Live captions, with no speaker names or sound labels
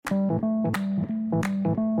Parapraxis.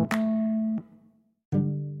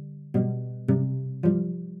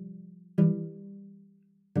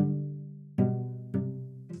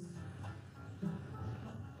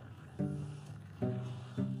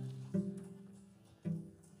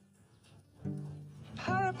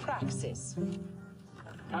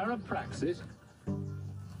 Parapraxis?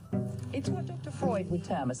 It's what Dr. Freud would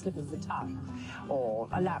term a slip of the tongue, or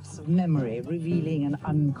a lapse of memory revealing an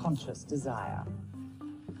unconscious desire.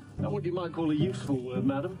 Now, what you might call a useful word,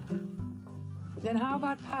 madam. Then how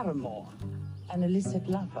about paramour, an illicit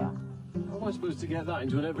lover? How am I supposed to get that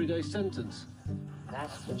into an everyday sentence?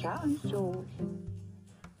 That's the challenge, George.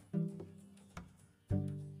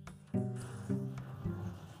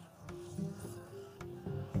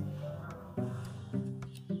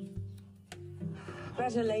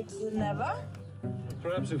 Better late than never.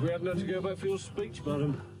 Perhaps if we hadn't had to go back for your speech,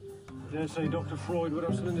 madam. I dare say Dr. Freud would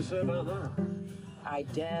have something to say about that. I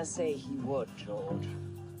dare say he would, George.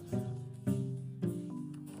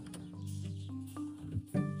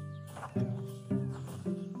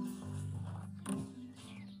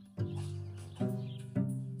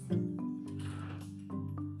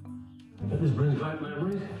 This brings back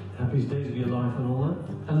memories. Happiest days of your life and all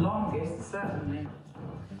that. The longest, certainly.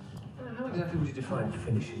 How exactly would you define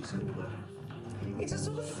finishing school, madam? It's a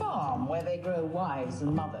sort of farm where they grow wives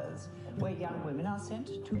and mothers, where young women are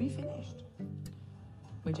sent to be finished.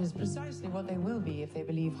 Which is precisely what they will be if they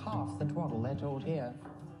believe half the twaddle they're told here.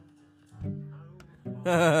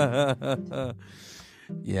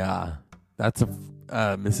 Yeah, that's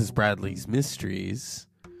Mrs. Bradley's Mysteries,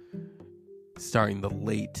 starring the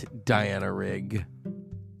late Diana Rigg.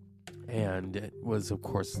 And it was, of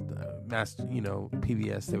course,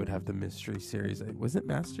 PBS. They would have the mystery series. Was it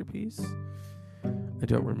Masterpiece? I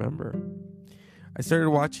don't remember. I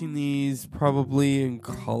started watching these probably in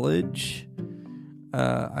college.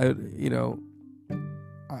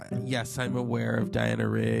 Yes, I'm aware of Diana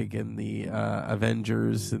Rigg and the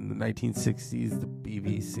Avengers in the 1960s, the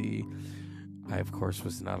BBC. I, of course,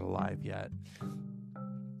 was not alive yet.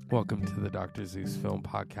 Welcome to the Dr. Zeus Film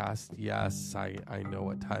Podcast. Yes, I know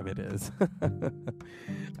what time it is.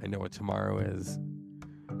 I know what tomorrow is.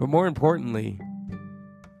 But more importantly,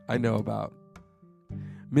 I know about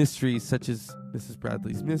mysteries such as Mrs.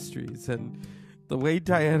 Bradley's Mysteries. And the way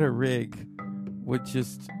Diana Rigg would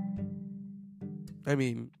just...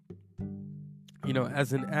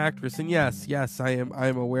 as an actress, and yes, I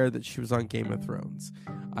am aware that she was on Game of Thrones.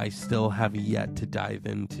 I still have yet to dive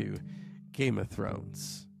into Game of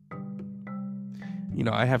Thrones.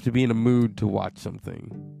 I have to be in a mood to watch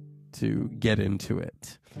something to get into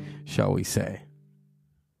it, shall we say.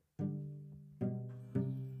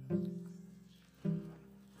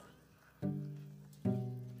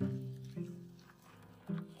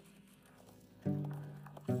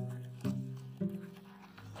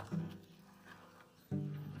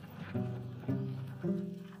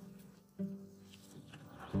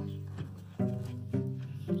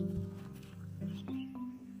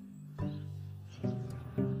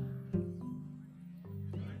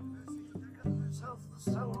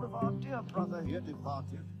 The soul of our dear brother here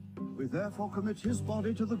departed. We therefore commit his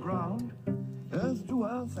body to the ground, earth to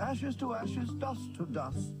earth, ashes to ashes, dust to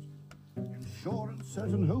dust, in sure and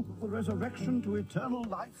certain hope of the resurrection to eternal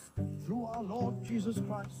life through our Lord Jesus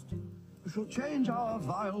Christ, who shall change our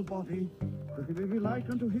vile body, that it may be like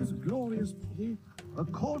unto his glorious body,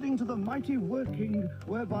 according to the mighty working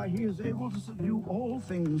whereby he is able to subdue all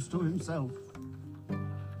things to himself.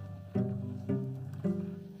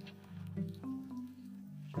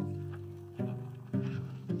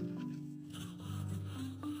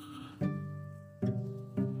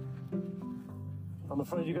 I'm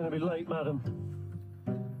afraid you're going to be late, madam.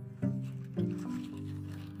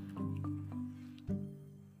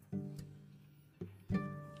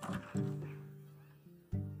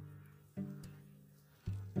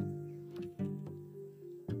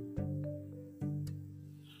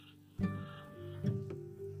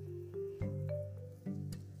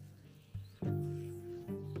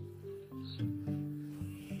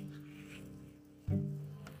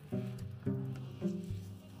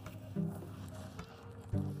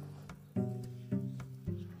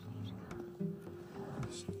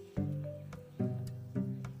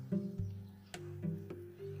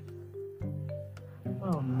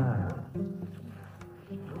 Oh, no.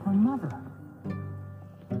 My mother.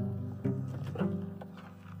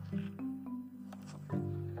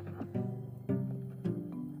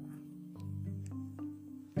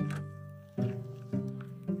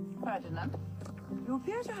 Ferdinand, you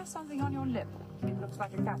appear to have something on your lip. It looks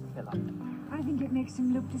like a caterpillar. I think it makes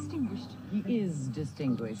him look distinguished. He is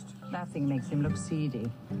distinguished. Nothing makes him look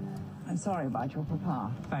seedy. I'm sorry about your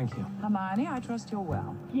papa. Thank you. Hermione, I trust you're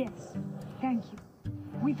well. Yes, thank you.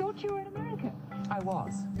 We thought you were in America. I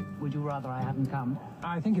was. Would you rather I hadn't come?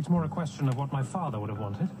 I think it's more a question of what my father would have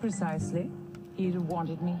wanted. Precisely. He'd have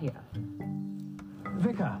wanted me here.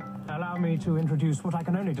 Vicar, allow me to introduce what I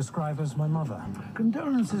can only describe as my mother.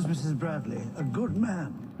 Condolences, Mrs. Bradley. A good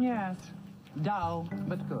man. Yes. Dull,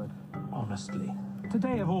 but good. Honestly,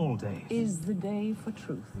 today of all days. Is the day for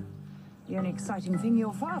truth. The only exciting thing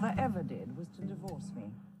your father ever did was to divorce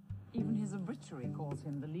me. Even his obituary calls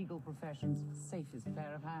him the legal profession's safest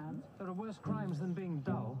pair of hands. There are worse crimes than being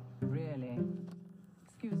dull. Really?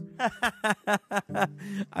 Excuse me.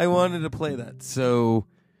 I wanted to play that. So,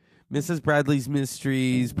 Mrs. Bradley's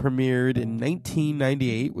Mysteries premiered in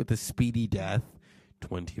 1998 with a speedy death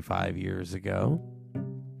 25 years ago,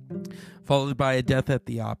 followed by A Death at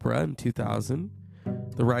the Opera in 2000,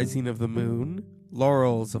 The Rising of the Moon,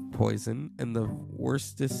 Laurels of Poison, and The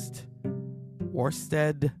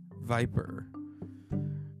Worsted Viper.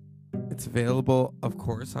 It's available, of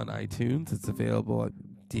course, on iTunes. It's available at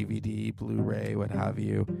DVD, Blu-ray, what have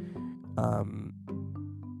you.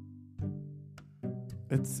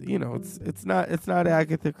 It's not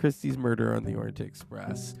Agatha Christie's Murder on the Orient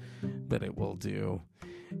Express, but it will do.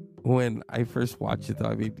 When I first watched it, though,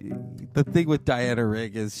 I mean, the thing with Diana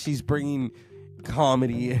Rigg is she's bringing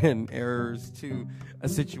comedy and errors to a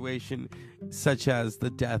situation such as the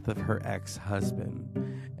death of her ex-husband,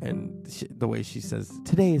 and the way she says,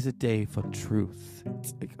 "Today is a day for truth."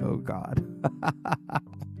 It's like, oh God.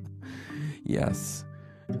 Yes.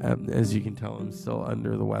 As you can tell, I'm still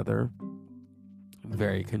under the weather,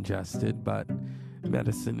 very congested, but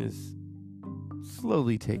medicine is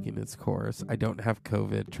slowly taking its course. I don't have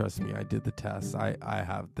COVID. Trust me, I did the tests. I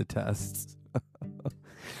have the tests.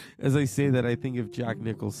 As I say that, I think of Jack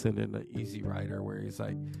Nicholson in an Easy Rider, where he's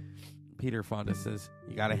like, Peter Fonda says,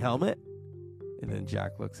 "You got a helmet?" And then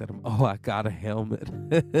Jack looks at him, "Oh, I got a helmet."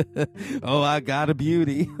 "Oh, I got a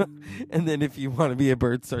beauty." And then If You Want to Be a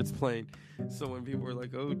Bird starts playing. So when people were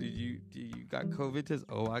like, "Oh, did you got COVID tests?"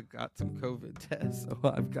 "Oh, I got some COVID tests.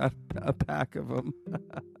 Oh, I've got a pack of them."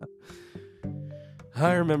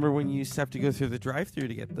 I remember when you used to have to go through the drive-thru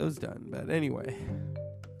to get those done. But anyway,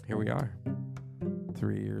 here we are.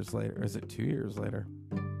 3 years later. Or is it 2 years later?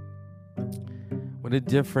 What a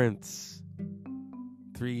difference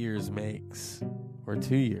 3 years makes. Or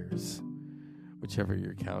 2 years. Whichever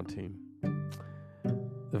you're counting.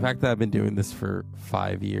 The fact that I've been doing this for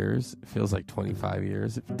 5 years, it feels like 25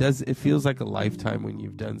 years. It feels like a lifetime when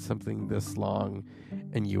you've done something this long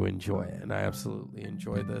and you enjoy it. And I absolutely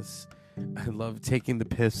enjoy this. I love taking the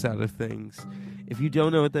piss out of things. If you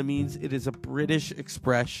don't know what that means, it is a British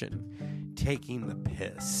expression, taking the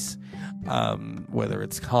piss. Whether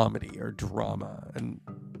it's comedy or drama, and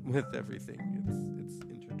with everything, it's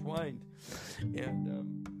intertwined.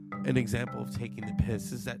 And an example of taking the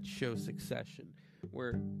piss is that show Succession,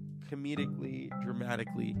 where comedically,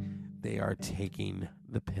 dramatically, they are taking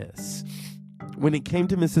the piss. When it came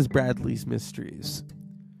to Mrs. Bradley's Mysteries,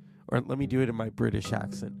 or let me do it in my British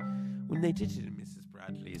accent, when they did it in Mrs.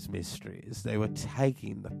 Bradley's Mysteries, they were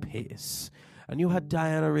taking the piss. And you had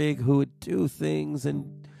Diana Rigg, who would do things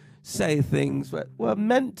and say things that were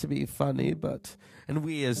meant to be funny, and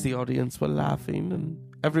we as the audience were laughing, and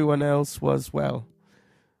everyone else was, well,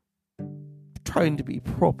 trying to be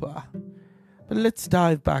proper. But let's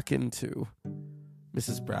dive back into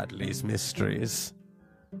Mrs. Bradley's Mysteries.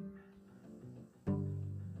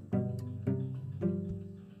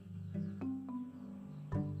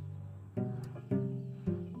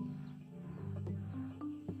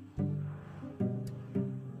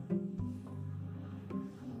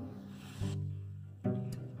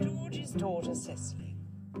 George's daughter, Cecily.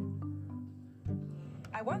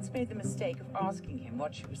 I once made the mistake of asking him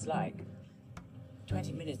what she was like.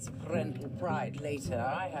 20 minutes of parental pride later,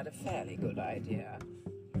 I had a fairly good idea.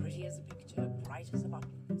 Pretty as a picture, bright as a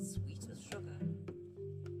button, sweet as sugar.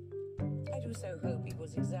 I do so hope he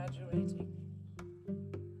was exaggerating.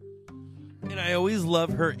 And I always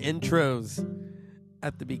love her intros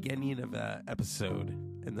at the beginning of an episode,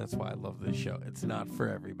 and that's why I love this show. It's not for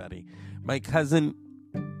everybody. My cousin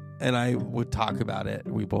and I would talk about it.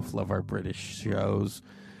 We both love our British shows,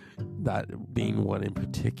 that being one in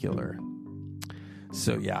particular.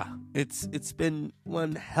 So yeah, it's been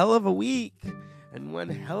one hell of a week and one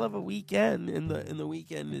hell of a weekend. And the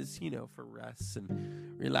weekend is, for rest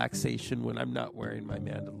and relaxation when I'm not wearing my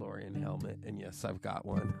Mandalorian helmet. And yes, I've got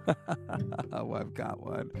one. Oh, I've got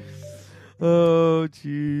one. Oh,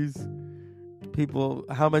 jeez. People,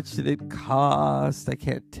 how much did it cost? I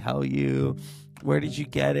can't tell you. Where did you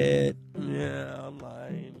get it? Yeah,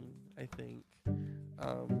 online, I think.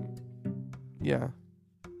 Yeah.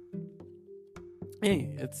 Hey,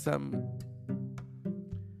 it's The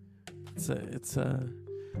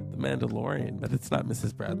Mandalorian, but it's not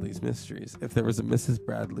Mrs. Bradley's Mysteries. If there was a Mrs.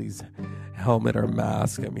 Bradley's helmet or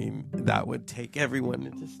mask, I mean, that would take everyone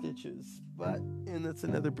into stitches. And that's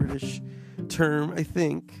another British term, I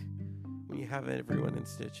think, when you have everyone in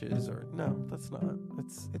stitches. Or no, that's not.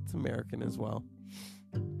 It's American as well.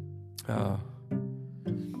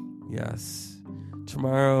 Yes.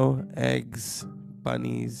 Tomorrow, eggs,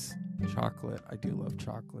 bunnies, chocolate. I do love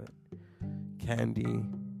chocolate. Candy,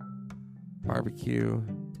 barbecue.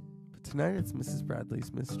 But tonight it's Mrs.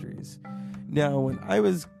 Bradley's Mysteries. Now, when I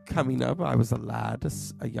was coming up, I was a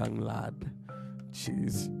young lad.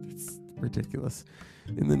 Jeez, it's ridiculous.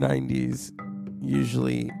 In the 90s,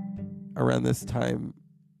 usually around this time,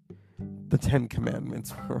 the 10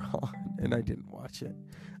 Commandments were on, and I didn't watch it.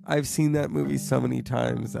 I've seen that movie so many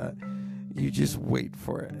times that you just wait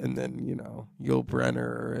for it. And then, Yul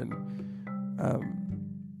Brynner and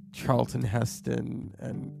Charlton Heston.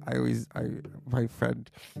 And my friend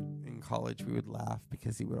in college, we would laugh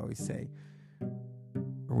because he would always say,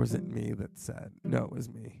 or was it me that said? No, it was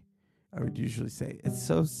me. I would usually say, it's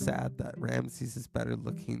so sad that Ramses is better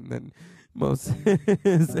looking than Moses.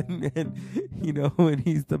 and when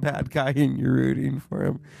he's the bad guy and you're rooting for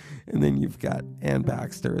him. And then you've got Ann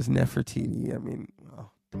Baxter as Nefertiti. I mean,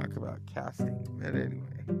 talk about casting. But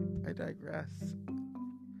anyway, I digress.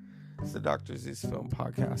 It's the Dr. Zeus Film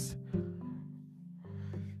Podcast.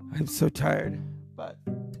 I'm so tired, but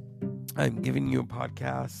I'm giving you a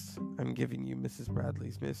podcast. I'm giving you Mrs.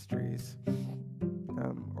 Bradley's Mysteries.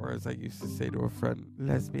 Or as I used to say to a friend,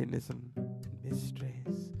 lesbianism,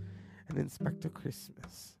 mysteries, and Inspector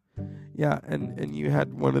Christmas. Yeah, and you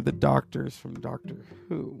had one of the doctors from Doctor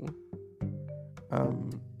Who.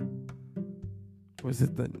 Was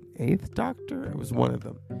it the 8th Doctor? It was one of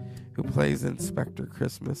them who plays Inspector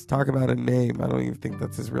Christmas. Talk about a name. I don't even think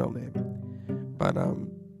that's his real name. But,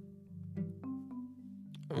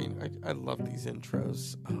 I love these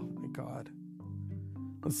intros. Oh, my God.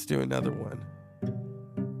 Let's do another one.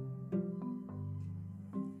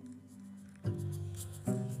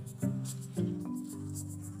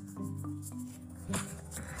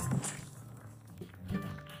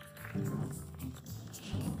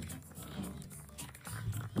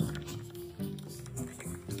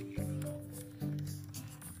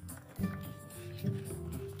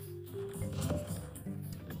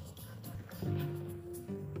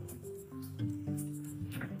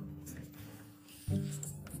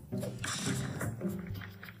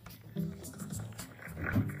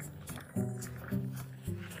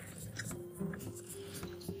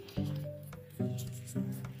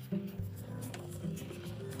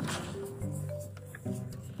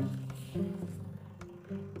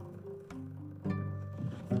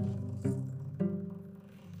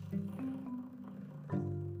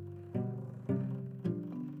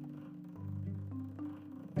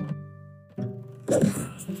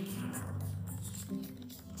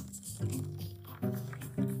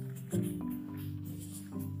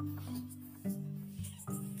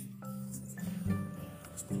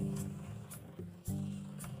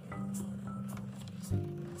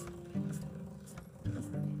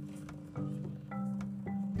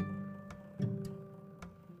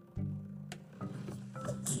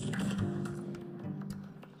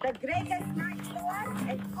 The greatest night lord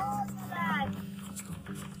in all the land.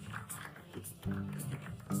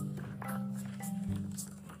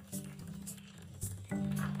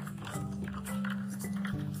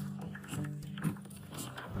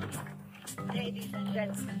 Ladies and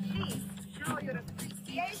gentlemen, please show your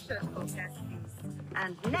appreciation for Cassis.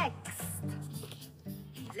 And next,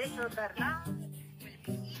 little Bernard will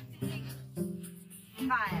be eating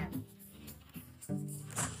fire.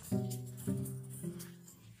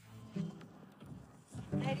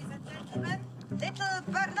 Ladies and gentlemen, little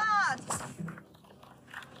Bernard.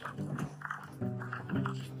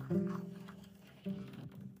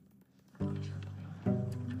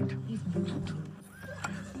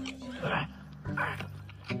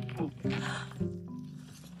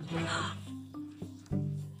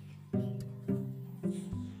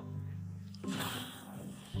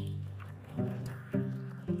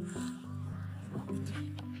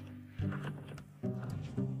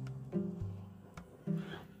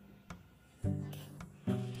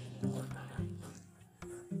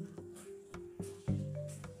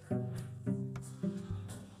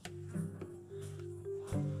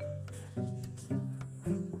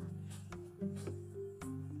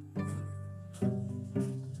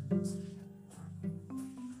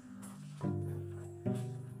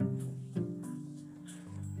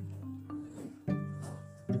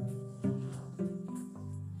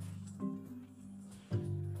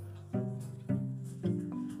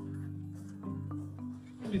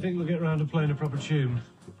 you think we'll get round to playing a proper tune?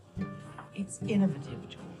 It's innovative,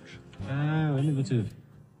 George. Oh, innovative.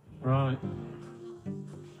 Right.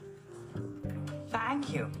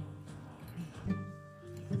 Thank you.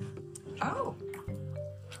 Oh.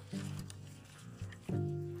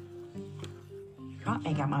 Can't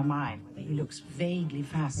make up my mind whether he looks vaguely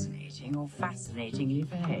fascinating or fascinatingly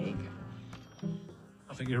vague.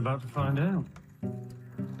 I think you're about to find out.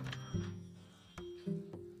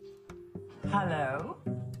 Hello?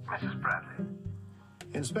 Mrs. Bradley.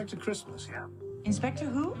 Inspector Christmas. Yeah. Inspector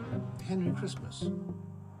who? Henry Christmas.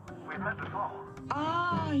 We've met before.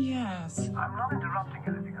 Ah, yes. I'm not interrupting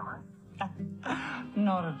anything, am I?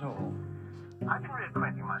 Not at all. I've been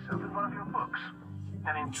reacquainting myself with one of your books.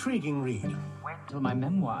 An Intriguing read. Wait till my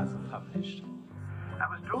memoirs are published. I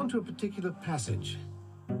was Drawn to a particular passage.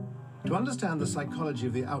 To understand the psychology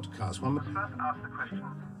of the outcast, one must first asked the question,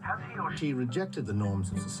 has he or she she rejected the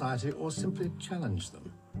norms of society or simply challenged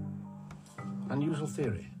them. Unusual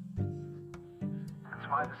theory. That's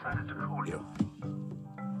why I decided to call you.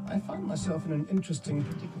 I find myself in an interesting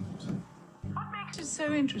predicament. What makes it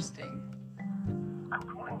so interesting? I'm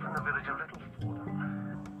calling from the village of Little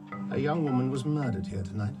Fordham. A young woman was murdered here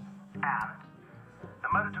tonight. And the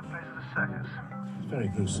murder took place at a circus. It's very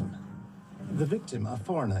gruesome. The victim, a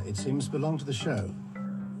foreigner, it seems, belonged to the show.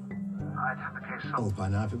 I'd have the case Well, solved. by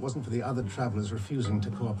now, if it wasn't for the other travelers refusing to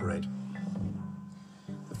cooperate.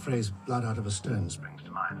 The phrase blood out of a stone spring. Brings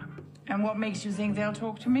to mind And what makes you think they'll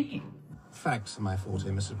talk to me? Facts are my forte,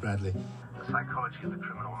 Mrs. Bradley, the psychology of the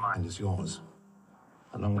criminal and mind is yours.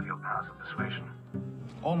 Along with with your powers of persuasion.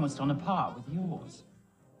 Almost on a par with yours.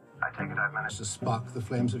 I take it I've managed to spark the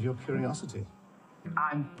flames of your curiosity.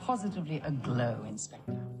 I'm positively aglow,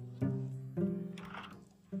 Inspector.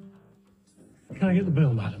 Can I get the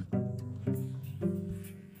bill, madam?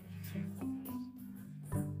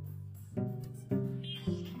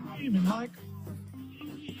 Evening, Mike.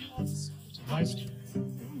 Nice.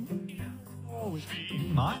 Always be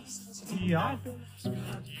my necessity. I feel You're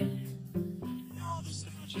the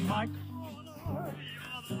surgeon, Mike. You're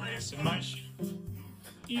the lace in my shoe.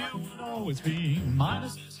 You would always be my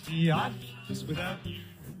necessity. I'd be this without you.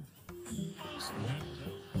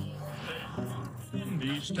 And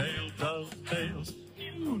each tale tells tales.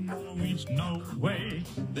 You know each no way.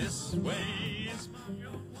 This way is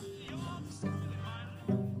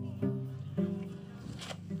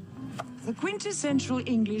The quintessential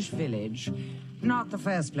English village. Not the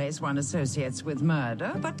first place one associates with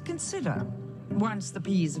murder, but consider. Once the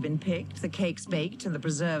peas have been picked, the cakes baked, and the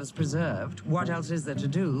preserves preserved, what else is there to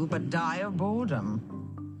do but die of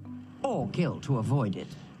boredom? Or kill to avoid it.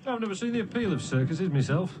 I've never seen the appeal of circuses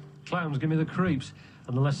myself. Clowns give me the creeps,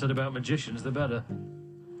 and the less said about magicians, the better.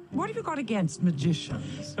 What have you got against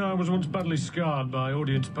magicians? I was once badly scarred by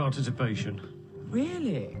audience participation.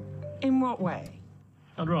 Really? In what way?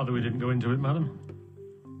 I'd rather we didn't go into it, madam.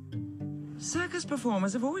 Circus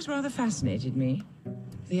performers have always rather fascinated me.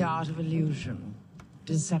 The art of illusion,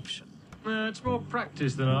 deception. It's more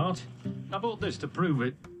practice than art. I bought this to prove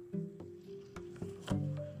it.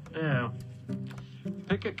 Now,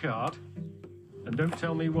 pick a card, and don't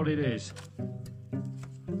tell me what it is.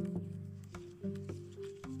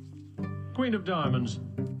 Queen of Diamonds.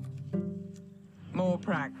 More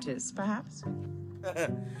practice, perhaps?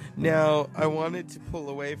 Now, I wanted to pull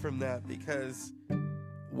away from that because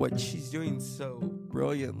what she's doing so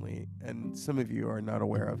brilliantly, and some of you are not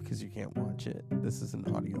aware of because you can't watch it. This is an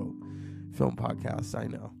audio film podcast, I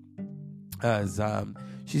know. As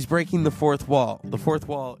she's breaking the fourth wall. The fourth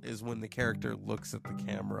wall is when the character looks at the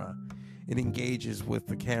camera. It engages with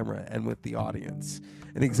the camera and with the audience.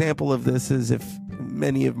 An example of this is if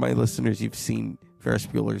many of my listeners, you've seen Ferris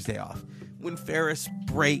Bueller's Day Off. When Ferris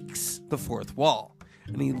breaks the fourth wall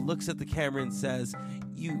and he looks at the camera and says,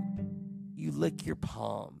 you lick your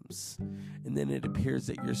palms, and then it appears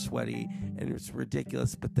that you're sweaty and it's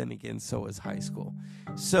ridiculous, but then again, so is high school.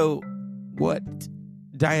 So what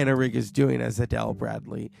Diana Rigg is doing as Adele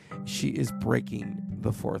Bradley, she is breaking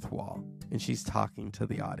the fourth wall and she's talking to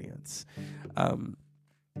the audience.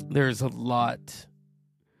 There's a lot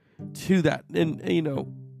to that, and you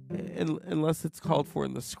know, unless it's called for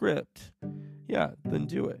in the script, yeah, then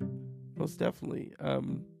do it. Most definitely,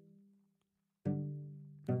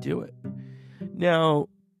 do it. Now,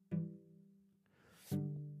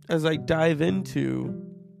 as I dive into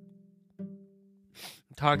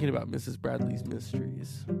talking about Mrs. Bradley's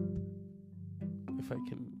Mysteries, if I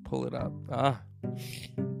can pull it up.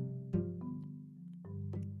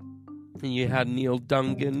 And you had Neil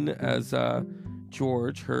Dungan as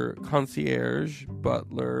George, her concierge,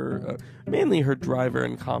 butler, mainly her driver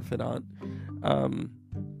and confidant.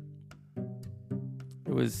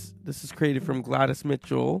 This is created from Gladys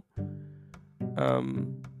Mitchell,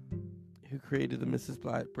 who created the Mrs.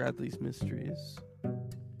 Bradley's Mysteries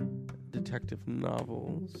detective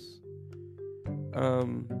novels.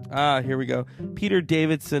 Here we go. Peter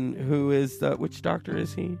Davidson, who is which Doctor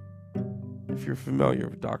is he? If you're familiar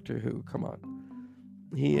with Doctor Who, come on.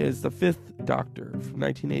 He is the 5th Doctor from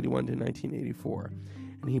 1981 to 1984,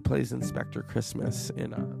 and he plays Inspector Christmas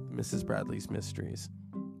in Mrs. Bradley's Mysteries.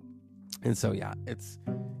 And so yeah, it's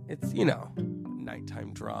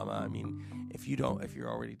nighttime drama. I mean, if you're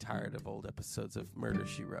already tired of old episodes of Murder,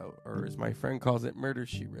 She Wrote, or as my friend calls it, Murder,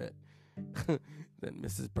 She Writ, then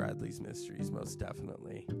Mrs. Bradley's Mysteries, most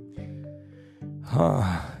definitely.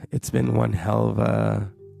 It's been one hell of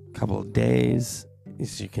a couple of days,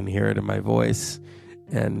 as you can hear it in my voice,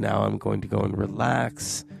 and now I'm going to go and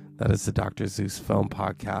relax. That is the Dr. Zeus Film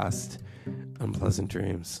Podcast. Unpleasant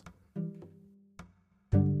dreams.